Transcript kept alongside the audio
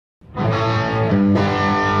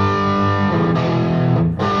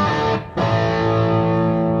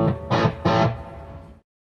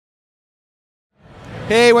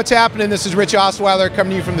Hey, what's happening? This is Rich Osweiler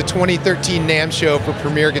coming to you from the 2013 NAMM show for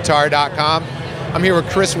PremierGuitar.com. I'm here with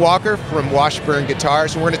Chris Walker from Washburn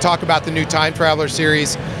Guitars, and we're going to talk about the new Time Traveler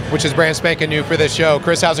series, which is brand spanking new for this show.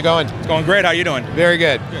 Chris, how's it going? It's going great. How you doing? Very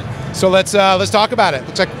good. Good. So let's talk about it.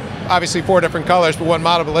 Looks like obviously 4 different colors for one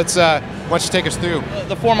model, but why don't you take us through?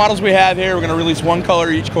 The 4 models we have here, we're going to release one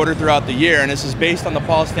color each quarter throughout the year, and this is based on the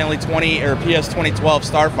Paul Stanley PS2012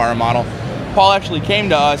 Starfire model. Paul actually came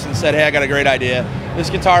to us and said, hey, I got a great idea. This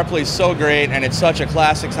guitar plays so great, and it's such a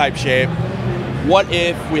classic type shape. What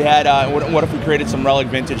if we had? What if we created some relic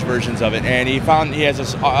vintage versions of it? And he has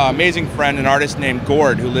this amazing friend, an artist named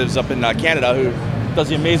Gord, who lives up in Canada, who does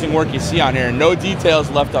the amazing work you see on here. No details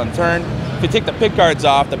left unturned. If you take the pick guards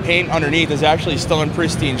off, the paint underneath is actually still in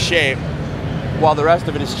pristine shape, while the rest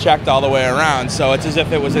of it is checked all the way around. So it's as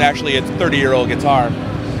if it was actually a 30-year-old guitar.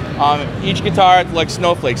 Each guitar, like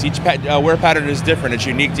snowflakes, each wear pattern is different. It's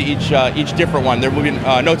unique to each different one. There will be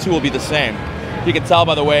no two will be the same. You can tell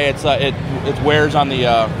by the way it wears on the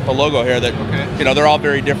logo here that they're all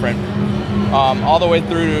very different. All the way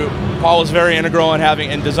through, Paul was very integral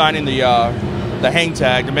in designing the hang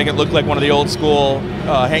tag to make it look like one of the old school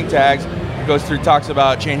hang tags. It goes through, talks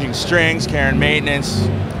about changing strings, care and maintenance,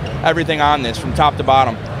 everything on this from top to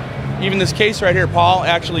bottom. Even this case right here, Paul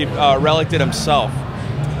actually reliced it himself.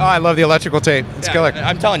 Oh, I love the electrical tape. It's killer.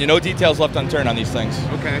 I'm telling you, no details left unturned on these things.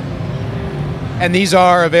 Okay. And these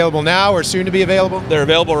are available now or soon to be available? They're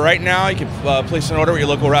available right now. You can place an order with your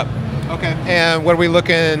local rep. Okay. And what are we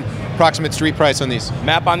looking, approximate street price on these?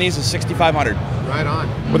 MAP on these is $6,500. Right on.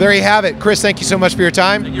 Well, there you have it. Chris, thank you so much for your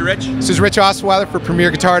time. Thank you, Rich. This is Rich Osweiler for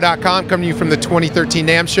PremierGuitar.com, coming to you from the 2013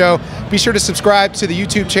 NAMM show. Be sure to subscribe to the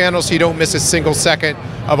YouTube channel so you don't miss a single second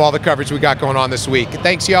of all the coverage we got going on this week.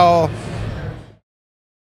 Thanks, y'all.